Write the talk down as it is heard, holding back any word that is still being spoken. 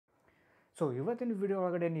So ಇವತ್ತಿನ video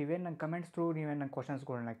ಒಳಗಡೆ ನೀವೇನು ನಂಗೆ ಕಮೆಂಟ್ಸ್ ಥ್ರೂ ನೀವೇನು ನಂಗೆ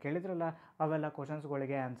ಕ್ವಶನ್ಸ್ಗಳನ್ನ ಕೇಳಿದ್ರಲ್ಲ ಅವೆಲ್ಲ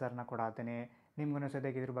ಕ್ವಶನ್ಸ್ಗಳಿಗೆ ಆನ್ಸರ್ನ ಕೊಡಾತೀನಿ. ನಿಮ್ಗೂ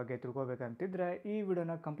ಸದ್ಯಕ್ಕೆ ಇದ್ರ ಬಗ್ಗೆ ತಿಳ್ಕೊಬೇಕಂತಿದ್ರೆ ಈ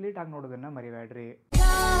ವಿಡಿಯೋನ ಕಂಪ್ಲೀಟ್ ಆಗಿ ನೋಡೋದನ್ನು ಮರಿಬೇಡ್ರಿ.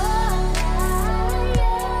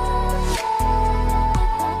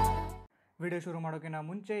 ವಿಡಿಯೋ ಶುರು ಮಾಡೋಕ್ಕಿಂತ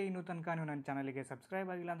ಮುಂಚೆ ಇನ್ನೂ ತನಕ ನೀವು ನನ್ನ ಚಾನಲ್ಗೆ ಸಬ್ಸ್ಕ್ರೈಬ್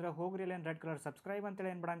ಆಗಿಲ್ಲ ಅಂದರೆ ಹೋಗ್ರಿ ಅಲ್ಲಿ ರೆಡ್ ಕಲರ್ ಸಬ್ಸ್ಕ್ರೈಬ್ ಅಂತೇಳಿ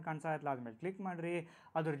ಏನು ಬಡಂಗೆ ಕಾಣಿಸ್ತಾ ಇತ್ತಲ್ಲ ಆದ್ಮೇಲೆ ಕ್ಲಿಕ್ ಮಾಡಿರಿ.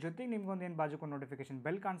 ಅದ್ರ ಜೊತೆಗೆ ನಿಮ್ಗೊಂದು ಏನು ಬಾಜುಕೊಂಡು ನೋಟಿಫಿಕೇಶನ್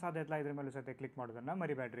ಬೆಲ್ ಕಾಣಿಸ್ತಾ ಇತ್ತಲ್ಲ ಇದ್ರ ಮೇಲೂ ಸದ್ಯ ಕ್ಲಿಕ್ ಮಾಡೋದನ್ನು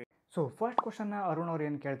ಮರಿಬೇಡ್ರಿ. ಸೊ ಫಸ್ಟ್ ಕ್ವಶನ್ನ ಅರುಣ್ ಅವ್ರು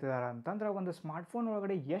ಏನು ಕೇಳ್ತಿದ್ದಾರೆ ಅಂತಂದ್ರೆ ಒಂದು ಸ್ಮಾರ್ಟ್ಫೋನ್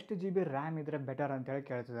ಒಳಗಡೆ ಎಷ್ಟು GB ರ್ಯಾಮ್ ಇದ್ದರೆ ಬೆಟರ್ ಅಂತೇಳಿ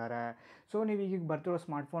ಕೇಳ್ತಿದ್ದಾರೆ. ಸೊ ನೀವು ಈಗ ಬರ್ತಿರೋ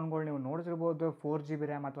ಸ್ಮಾರ್ಟ್ಫೋನ್ಗಳು ನೀವು ನೋಡ್ತಿರ್ಬೋದು 4 GB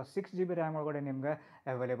ರ್ಯಾಮ್ ಅಥವಾ 6 GB ರ್ಯಾಮ್ ಒಳಗಡೆ ನಿಮ್ಗೆ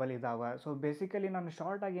ಅವೈಲೇಬಲ್ ಇದಾವೆ. ಸೊ ಬೇಸಿಕಲಿ ನಾನು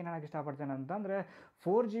ಶಾರ್ಟಾಗಿ ಏನು ಹೇಳಕ್ಕೆ ಇಷ್ಟಪಡ್ತೇನೆ ಅಂತಂದರೆ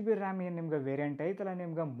 4 GB ರ್ಯಾಮ್ ಏನು ನಿಮ್ಗೆ ವೇರಿಯಂಟ್ ಐತಲ್ಲ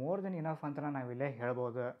ನಿಮ್ಗೆ ಮೋರ್ ದೆನ್ ಇನಫ್ ಅಂತ ನಾವಿಲ್ಲೇ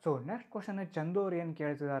ಹೇಳ್ಬೋದು. ಸೊ ನೆಕ್ಸ್ಟ್ ಕ್ವಶನ್ ಚಂದು ಅವ್ರು ಏನು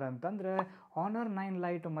ಕೇಳ್ತಿದ್ದಾರೆ ಅಂತಂದರೆ Honor 9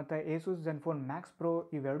 ಲೈಟ್ ಮತ್ತು Asus zenfone Max Pro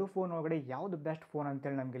ಇವೆರಡು ಫೋನ್ ಒಳಗಡೆ ಯಾವುದು ಬೆಸ್ಟ್ ಫೋನ್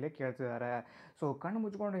ಅಂತೇಳಿ ನಮಗೆ ಇಲ್ಲಿ ಕೇಳ್ತಿದ್ದಾರೆ. ಸೊ ಕಣ್ಣು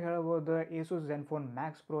ಮುಚ್ಕೊಂಡು ಹೇಳ್ಬೋದು Asus zenfone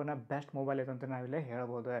Max Proನ best mobile ಐತೆ ಅಂತ ನಾವಿಲ್ಲೇ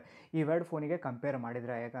ಹೇಳ್ಬೋದು ಇವೆರಡು ಫೋನಿಗೆ ಕಂಪೇರ್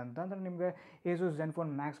ಮಾಡಿದರೆ. ಯಾಕಂತಂದ್ರೆ ನಿಮ್ಗೆ Asus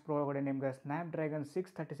zenfone Max Pro ಒಳಗಡೆ ನಿಮ್ಗೆ Snapdragon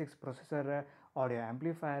 636 processor, audio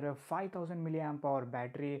amplifier, 5000 mAh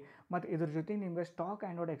battery ಮತ್ತು ಇದ್ರ ಜೊತೆಗೆ ನಿಮ್ಗೆ ಸ್ಟಾಕ್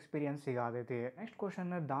ಆ್ಯಂಡ್ರಾಯ್ಡ್ ಎಕ್ಸ್ಪೀರಿಯನ್ಸ್ ಸಿಗತೈತಿ. ನೆಕ್ಸ್ಟ್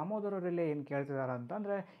ಕ್ವಶನ್ ದಾಮೋದರ್ ಅವರಲ್ಲೇ ಏನು ಕೇಳ್ತಿದ್ದಾರೆ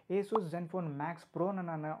ಅಂತಂದರೆ Asus zenfone Max Proನ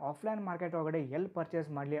ನಾನು ಆಫ್ಲೈನ್ ಮಾರ್ಕೆಟ್ ಒಳಗಡೆ ಎಲ್ಲಿ ಪರ್ಚೇಸ್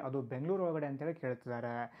ಮಾಡಲಿ, ಅದು ಬೆಂಗಳೂರು ಒಳಗಡೆ ಅಂತೇಳಿ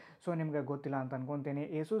ಕೇಳ್ತಿದ್ದಾರೆ. ಸೊ ನಿಮ್ಗೆ ಗೊತ್ತಿಲ್ಲ ಅಂತ ಅನ್ಕೊತೀನಿ.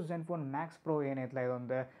 Asus zenfone Max Pro ಏನೈತಲ್ಲ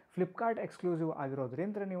ಇದೊಂದು ಫ್ಲಿಪ್ಕಾರ್ಟ್ ಎಕ್ಸ್ಕ್ಲೂಸಿವ್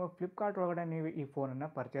ಆಗಿರೋದ್ರಿಂದ ನೀವು ಫ್ಲಿಪ್ಕಾರ್ಟ್ ಒಳಗಡೆ ನೀವು ಈ ಫೋನನ್ನು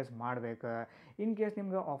ಪರ್ಚೇಸ್ ಮಾಡಬೇಕು. ಇನ್ ಕೇಸ್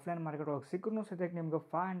ನಿಮ್ಗೆ ಆಫ್ಲೈನ್ ಮಾರ್ಕೆಟ್ ಒಳಗೆ ಸಿಕ್ಕರೂ ಸದ್ಯಕ್ಕೆ ನಿಮ್ಗೆ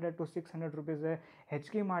 500 to 600 ರೂಪೀಸ್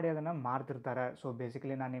ಹೆಚ್ಚಿಗೆ ಮಾಡಿ ಅದನ್ನು ಮಾರ್ತಿರ್ತಾರೆ. ಸೊ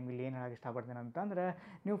ಬೇಸಿಕಲಿ ನಾನು ನಿಮ್ಗೆ ಏನು ಹೇಳಕ್ಕೆ ಇಷ್ಟಪಡ್ತೀನಿ ಅಂತಂದರೆ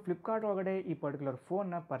ನೀವು ಫ್ಲಿಪ್ಕಾರ್ಟ್ ಒಳಗಡೆ ಈ ಪರ್ಟಿಕ್ಯುಲರ್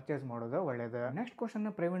ಫೋನ್ನ ಪರ್ಚೇಸ್ ಮಾಡೋದು ಒಳ್ಳೆಯದು. ನೆಕ್ಸ್ಟ್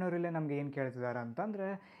ಕ್ವಶನ್ ಪ್ರವೀಣ್ ಅವರಿಲ್ಲೇ ನಮಗೆ ಏನು ಕೇಳ್ತಿದ್ದಾರೆ ಅಂತಂದರೆ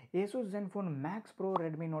Asus zenfone Max Pro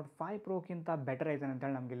Redmi Note 5 Proಕ್ಕಿಂತ better ಐತೆ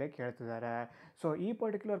ಅಂತೇಳಿ ನಮಗಿಲ್ಲೇ ಕೇಳ್ತಿದ್ದಾರೆ. ಸೊ ಈ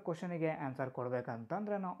ಪರ್ಟಿಕ್ಯುಲರ್ ಕ್ವಶನಿಗೆ ಆನ್ಸರ್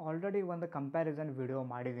ಕೊಡಬೇಕಂತಂದ್ರೆ ನಾವು ಆಲ್ರೆಡಿ ಒಂದು ಕಂಪ್ಯಾರಿಸನ್ ವಿಡಿಯೋ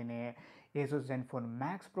ಮಾಡಿದ್ದೀನಿ. Asus zenfone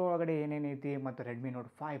Max Pro ಒಳಗಡೆ ಏನೇನೈತಿ ಮತ್ತು Redmi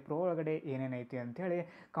Note 5 Pro ಒಳಗಡೆ ಏನೇನೈತಿ ಅಂಥೇಳಿ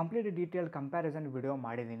ಕಂಪ್ಲೀಟ್ ಡೀಟೇಲ್ ಕಂಪ್ಯಾರಿಸನ್ ವಿಡಿಯೋ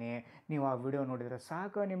ಮಾಡಿದ್ದೀನಿ. ನೀವು ಆ ವಿಡಿಯೋ ನೋಡಿದರೆ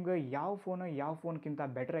ಸಾಕು ನಿಮ್ಗೆ ಯಾವ ಫೋನ್ಗಿಂತ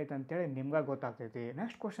ಬೆಟರ್ ಐತೆ ಅಂತೇಳಿ ನಿಮ್ಗೆ ಗೊತ್ತಾಗ್ತೈತಿ.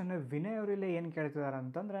 ನೆಕ್ಸ್ಟ್ ಕ್ವಶನ್ ವಿನಯ್ ಅವರಿಲ್ಲೇ ಏನು ಕೇಳ್ತಿದ್ದಾರೆ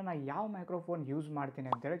ಅಂತಂದರೆ ನಾನು ಯಾವ ಮೈಕ್ರೋಫೋನ್ ಯೂಸ್ ಮಾಡ್ತೀನಿ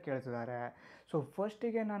ಅಂತೇಳಿ ಕೇಳ್ತಿದ್ದಾರೆ. ಸೊ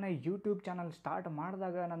ಫಸ್ಟಿಗೆ ನಾನು ಯೂಟ್ಯೂಬ್ ಚಾನಲ್ ಸ್ಟಾರ್ಟ್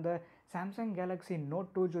ಮಾಡಿದಾಗ ನಂದು ಸ್ಯಾಮ್ಸಂಗ್ ಗ್ಯಾಲಕ್ಸಿ ನೋಟ್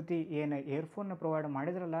 2 ಜೊತೆ ಏನು ಇಯರ್ಫೋನ್ನ ಪ್ರೊವೈಡ್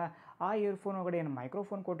ಮಾಡಿದ್ರಲ್ಲ ಆ ಇಯರ್ಫೋನ್ ಒಳಗಡೆ ಏನು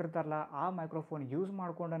ಮೈಕ್ರೋಫೋನ್ ಕೊಟ್ಟಿರ್ತಾರಲ್ಲ ಆ ಮೈಕ್ರೋಫೋನ್ ಯೂಸ್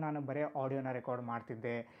ಮಾಡಿಕೊಂಡು ನಾನು ಬರೀ ಆಡಿಯೋನ ರೆಕಾರ್ಡ್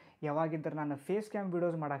ಮಾಡ್ತಿದ್ದೆ. ಯಾವಾಗಿಂದ್ರೆ ನಾನು ಫೇಸ್ ಕ್ಯಾಮ್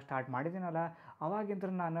ವೀಡಿಯೋಸ್ ಮಾಡೋಕ್ಕೆ ಸ್ಟಾರ್ಟ್ ಮಾಡಿದ್ದೀನಲ್ಲ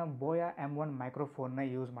ಅವಾಗಿಂದ್ರೆ ನಾನು ಬೋಯಾ M1 ಮೈಕ್ರೋಫೋನ್ನ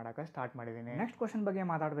ಯೂಸ್ ಮಾಡೋಕ್ಕೆ ಸ್ಟಾರ್ಟ್ ಮಾಡಿದ್ದೀನಿ. ನೆಕ್ಸ್ಟ್ ಕ್ವಶನ್ ಬಗ್ಗೆ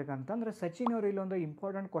ಮಾತಾಡಬೇಕಂತಂದ್ರೆ ಸಚಿನ್ ಅವರು ಇಲ್ಲೊಂದು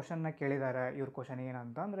ಇಂಪಾರ್ಟೆಂಟ್ ಕ್ವಶನ್ನ ಕೇಳಿದ್ದಾರೆ. ಇವ್ರ ಕ್ವಶನ್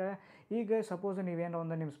ಏನಂತಂದರೆ ಈಗ ಸಪೋಸ್ ನೀವೇನೋ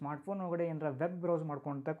ಒಂದು ನಿಮ್ಮ ಸ್ಮಾರ್ಟ್ಫೋನ್ ಒಳಗಡೆ ಏನಾರ ವೆಬ್ ಬ್ರೌಸ್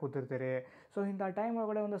ಮಾಡ್ಕೊತ ಕೂತಿರ್ತೀರಿ. ಸೊ ಇಂಥ ಟೈಮ್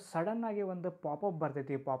ಒಳಗಡೆ ಒಂದು ಸಡನ್ನಾಗಿ ಒಂದು ಪಾಪಪ್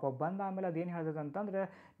ಬರ್ತೈತಿ. ಪಾಪಪ್ ಬಂದ ಆಮೇಲೆ ಅದೇನು ಹೇಳ್ತೈತೆ ಅಂತಂದರೆ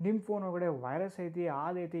ನಿಮ್ಮ ಫೋನ್ ಒಳಗಡೆ ವೈರಸ್ ಐತಿ,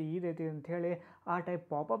 ಅದೈತಿ ಇದೈತಿ ಅಂಥೇಳಿ ಆ ಟೈಪ್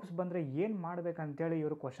ಪಾಪಪ್ಸ್ ಬಂದರೆ ಏನು ಮಾಡ್ಬೇಕಂತೇಳಿ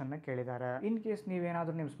ಇವರು ಕ್ವಶನ್ನ ಕೇಳಿದ್ದಾರೆ. ಇನ್ ಕೇಸ್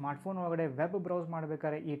ನೀವೇನಾದರೂ ನಿಮ್ಮ ಸ್ಮಾರ್ಟ್ಫೋನ್ ಒಳಗಡೆ ವೆಬ್ ಬ್ರೌಸ್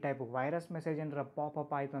ಮಾಡ್ಬೇಕಾದ್ರೆ ಈ ಟೈಪ್ ವೈರಸ್ ಮೆಸೇಜ್ ಏನಾರ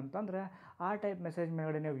ಪಾಪಪ್ ಆಯಿತು ಅಂತಂದ್ರೆ ಆ ಟೈಪ್ ಮೆಸೇಜ್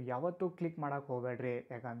ಮೇಲ್ಗಡೆ ನೀವು ಯಾವತ್ತೂ ಕ್ಲಿಕ್ ಮಾಡೋಕ್ಕೆ ಹೋಗಬೇಡ್ರಿ.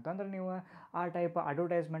 ಯಾಕಂತಂದ್ರೆ ನೀವು ಆ ಟೈಪ್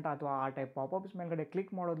ಅಡ್ವರ್ಟೈಸ್ಮೆಂಟ್ ಅಥವಾ ಆ ಟೈಪ್ ಪಾಪಪ್ಸ್ ಮೇಲ್ಗಡೆ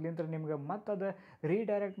ಕ್ಲಿಕ್ ಮಾಡೋದ್ಲಿಂತ ನಿಮ್ಗೆ ಮತ್ತೆ ಅದು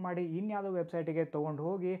ರೀಡೈರೆಕ್ಟ್ ಮಾಡಿ ಇನ್ಯಾವುದೋ ವೆಬ್ಸೈಟಿಗೆ ತೊಗೊಂಡು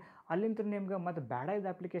ಹೋಗಿ ಅಲ್ಲಿಂದ ನಿಮ್ಗೆ ಮತ್ತೆ ಬೇಡ ಇದು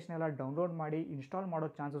ಅಪ್ಲಿಕೇಶನ್ ಎಲ್ಲ ಡೌನ್ಲೋಡ್ ಮಾಡಿ ಇನ್ಸ್ಟಾಲ್ ಮಾಡೋ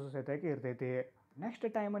ಚಾನ್ಸಸ್ ಸಹಿತ ಇರ್ತೈತಿ. ನೆಕ್ಸ್ಟ್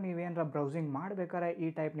ಟೈಮ್ ನೀವೇನಾರ ಬ್ರೌಸಿಂಗ್ ಮಾಡ್ಬೇಕಾದ್ರೆ ಈ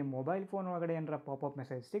ಟೈಪ್ ನಿಮ್ಮ ಮೊಬೈಲ್ ಫೋನ್ ಒಳಗಡೆ ಏನಾರ ಪಾಪಪ್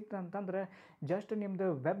ಮೆಸೇಜ್ ಸಿಕ್ತಂತಂದ್ರೆ ಜಸ್ಟ್ ನಿಮ್ಮದು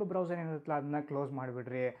ವೆಬ್ ಬ್ರೌಸರ್ ಏನಿರುತ್ತಲ್ಲ ಅದನ್ನ ಕ್ಲೋಸ್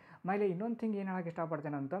ಮಾಡಿಬಿಡ್ರಿ. ಆಮೇಲೆ ಇನ್ನೊಂದು ಥಿಂಗ್ ಏನು ಹೇಳಕ್ಕೆ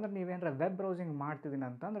ಇಷ್ಟಪಡ್ತೇನೆ ಅಂತಂದ್ರೆ ನೀವೇನಾರ ವೆಬ್ ಬ್ರೌಸಿಂಗ್ ಮಾಡ್ತಿದ್ದೀನಿ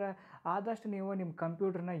ಅಂತಂದ್ರೆ ಆದಷ್ಟು ನೀವು ನಿಮ್ಮ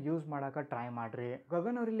ಕಂಪ್ಯೂಟರ್ನ ಯೂಸ್ ಮಾಡೋಕೆ ಟ್ರೈ ಮಾಡಿರಿ.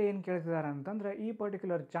 ಗಗನ್ ಅವರಲ್ಲಿ ಏನು ಕೇಳ್ತಿದ್ದಾರೆ ಅಂತಂದರೆ ಈ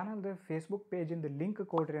ಪರ್ಟಿಕ್ಯುಲರ್ ಚಾನಲ್ದು ಫೇಸ್ಬುಕ್ ಪೇಜಿಂದ ಲಿಂಕ್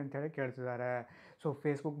ಕೊಡ್ರಿ ಅಂತೇಳಿ ಕೇಳ್ತಿದ್ದಾರೆ. ಸೊ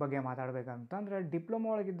ಫೇಸ್ಬುಕ್ ಬಗ್ಗೆ ಮಾತಾಡಬೇಕಂತಂದ್ರೆ ಡಿಪ್ಲೊಮಾ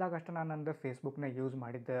ಒಳಗಿದ್ದಾಗ ಅಷ್ಟು ನಾನು ನಂದು ಫೇಸ್ಬುಕ್ನ ಯೂಸ್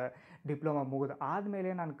ಮಾಡಿದ್ದೆ. ಡಿಪ್ಲೊಮಾ ಮುಗಿದು ಆದಮೇಲೆ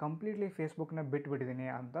ನಾನು ಕಂಪ್ಲೀಟ್ಲಿ ಫೇಸ್ಬುಕ್ನ ಬಿಟ್ಬಿಟ್ಟಿದ್ದೀನಿ.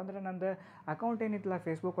 ಅಂತಂದರೆ ನಂದು ಅಕೌಂಟ್ ಏನಿತ್ತಲ್ಲ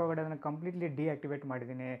ಫೇಸ್ಬುಕ್ ಒಳಗಡೆ ಅದನ್ನು ಕಂಪ್ಲೀಟ್ಲಿ ಡಿಆಕ್ಟಿವೇಟ್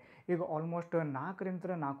ಮಾಡಿದ್ದೀನಿ. ಈಗ ಆಲ್ಮೋಸ್ಟ್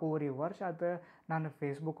 4.5 ವರ್ಷ ಆಯ್ತು ನಾನು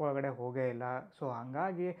ಫೇಸ್ಬುಕ್ ಒಳಗಡೆ ಹೋಗೇ ಇಲ್ಲ. ಸೊ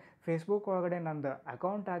ಹಾಗಾಗಿ ಫೇಸ್ಬುಕ್ ಒಳಗಡೆ ನಂದು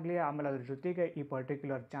ಅಕೌಂಟ್ ಆಗಲಿ ಆಮೇಲೆ ಅದ್ರ ಜೊತೆಗೆ ಈ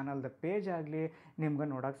ಪರ್ಟಿಕ್ಯುಲರ್ ಚಾನಲ್ದ ಪೇಜ್ ಆಗಲಿ ನಿಮ್ಗೆ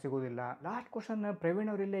ನೋಡೋಕೆ ಸಿಗೋದಿಲ್ಲ. ಲಾಸ್ಟ್ ಕ್ವಶನ್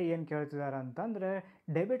ಪ್ರವೀಣ್ ಅವರಿಲ್ಲೇ ಏನು ಕೇಳ್ತಿದ್ದಾರೆ ಅಂತಂದರೆ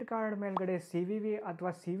ಡೆಬಿಟ್ ಕಾರ್ಡ್ ಮೇಲ್ಗಡೆ CVV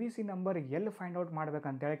ಅಥವಾ CVC ನಂಬರ್ ಎಲ್ಲಿ ಫೈಂಡ್ ಔಟ್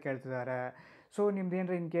ಮಾಡ್ಬೇಕಂತೇಳಿ ಕೇಳ್ತಿದ್ದಾರೆ. ಸೊ ನಿಮ್ದು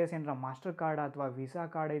ಏನಾರ ಇನ್ ಕೇಸ್ ಏನಾರ ಮಾಸ್ಟರ್ ಕಾರ್ಡ್ ಅಥವಾ ವೀಸಾ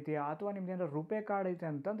ಕಾರ್ಡ್ ಐತಿ ಅಥವಾ ನಿಮ್ದು ಏನಾರ ರುಪೇ ಕಾರ್ಡ್ ಐತಿ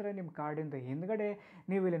ಅಂತಂದರೆ ನಿಮ್ಮ ಕಾರ್ಡಿಂದ ಹಿಂದ್ಗಡೆ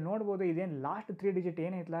ನೀವು ಇಲ್ಲಿ ನೋಡ್ಬೋದು ಇದೇನು ಲಾಸ್ಟ್ 3 ಡಿಜಿಟ್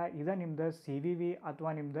ಏನೈತಲ್ಲ ಇದು ನಿಮ್ದು CVV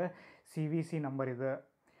ಅಥವಾ ನಿಮ್ದು CVC ನಂಬರ್ ಇದು.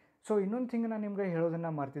 ಸೊ ಇನ್ನೊಂದು ಥಿಂಗ್ ನಾನು ನಿಮ್ಗೆ ಹೇಳೋದನ್ನು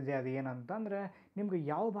ಮರ್ತಿದ್ದೆ. ಅದು ಏನಂತಂದರೆ ನಿಮ್ಗೆ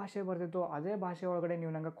ಯಾವ ಭಾಷೆ ಬರ್ತಿತ್ತೋ ಅದೇ ಭಾಷೆ ಒಳಗಡೆ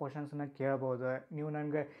ನೀವು ನಂಗೆ ಕ್ವಶನ್ಸನ್ನ ಕೇಳ್ಬೋದು. ನೀವು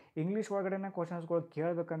ನನಗೆ ಇಂಗ್ಲೀಷ್ ಒಳಗಡೆನೇ ಕ್ವಶನ್ಸ್ಗಳು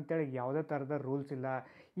ಕೇಳಬೇಕಂತೇಳಿ ಯಾವುದೇ ಥರದ ರೂಲ್ಸ್ ಇಲ್ಲ.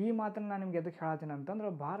 ಈ ಮಾತನ್ನು ನಾನು ನಿಮ್ಗೆ ಎದಕ್ಕೆ ಹೇಳ್ತೀನಿ ಅಂತಂದ್ರೆ,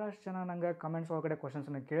 ಭಾಳಷ್ಟು ಜನ ನಂಗೆ ಕಮೆಂಟ್ಸ್ ಒಳಗಡೆ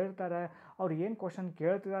ಕ್ವಶನ್ಸನ್ನ ಕೇಳಿರ್ತಾರೆ. ಅವ್ರು ಏನು ಕ್ವಶನ್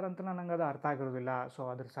ಕೇಳ್ತಿದ್ದಾರೆ ಅಂತ ನಂಗೆ ಅದು ಅರ್ಥ ಆಗಿರೋದಿಲ್ಲ. ಸೊ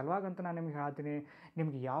ಅದ್ರ ಸಲುವಾಗಿ ಅಂತ ನಾನು ನಿಮ್ಗೆ ಹೇಳ್ತೀನಿ,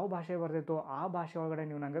 ನಿಮ್ಗೆ ಯಾವ ಭಾಷೆ ಬರ್ತಿತ್ತೋ ಆ ಭಾಷೆ ಒಳಗಡೆ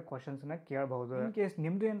ನೀವು ನಂಗೆ ಕ್ವಶನ್ಸನ್ನ ಕೇಳ್ಬೋದು. ಇನ್ ಕೇಸ್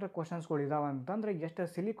ನಿಮ್ಮದು ಏನಾರ ಕ್ವಶನ್ಸ್ಗಳು ಇದಾವೆ ಅಂತಂದ್ರೆ, ಎಷ್ಟು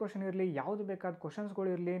ಸಿಲಿ ಕ್ವಶನ್ ಇರಲಿ, ಯಾವುದು ಬೇಕಾದ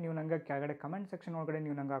ಕ್ವಶನ್ಸ್ಗಳು ಇರಲಿ, ನೀವು ನಂಗೆ ಕೆಳಗಡೆ ಕಮೆಂಟ್ ಸೆಕ್ಷನ್ ಒಳಗಡೆ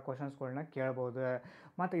ನೀವು ನಂಗೆ ಆ ಕ್ವಶನ್ಸ್ಗಳನ್ನ ಕೇಳ್ಬೋದು.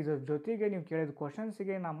 ಮತ್ತು ಇದ್ರ ಜೊತೆಗೆ ನೀವು ಕೇಳಿದ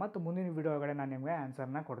ಕ್ವಶನ್ಸಿಗೆ ನಾನು ಮತ್ತೆ ಮುಂದಿನ ವಿಡಿಯೋ ಒಳಗಡೆ ನಾನು ನಿಮಗೆ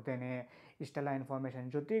ಆನ್ಸರ್ನ ಕೊಡ್ತೇನೆ. ಇಷ್ಟೆಲ್ಲ ಇನ್ಫಾರ್ಮೇಷನ್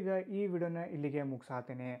ಜೊತೆಗೆ ಈ ವಿಡಿಯೋನ ಇಲ್ಲಿಗೆ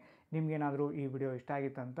ಮುಗಿಸಾತೀನಿ. ನಿಮ್ಗೇನಾದರೂ ಈ ವಿಡಿಯೋ ಇಷ್ಟ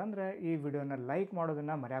ಆಗಿತ್ತು ಅಂತಂದರೆ ಈ ವಿಡಿಯೋನ ಲೈಕ್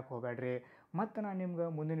ಮಾಡೋದನ್ನು ಮರೆಯೋಕೆ ಹೋಗಬೇಡ್ರಿ. ಮತ್ತು ನಾನು ನಿಮ್ಗೆ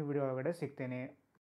ಮುಂದಿನ ವಿಡಿಯೋ ಒಳಗಡೆ ಸಿಗ್ತೇನೆ.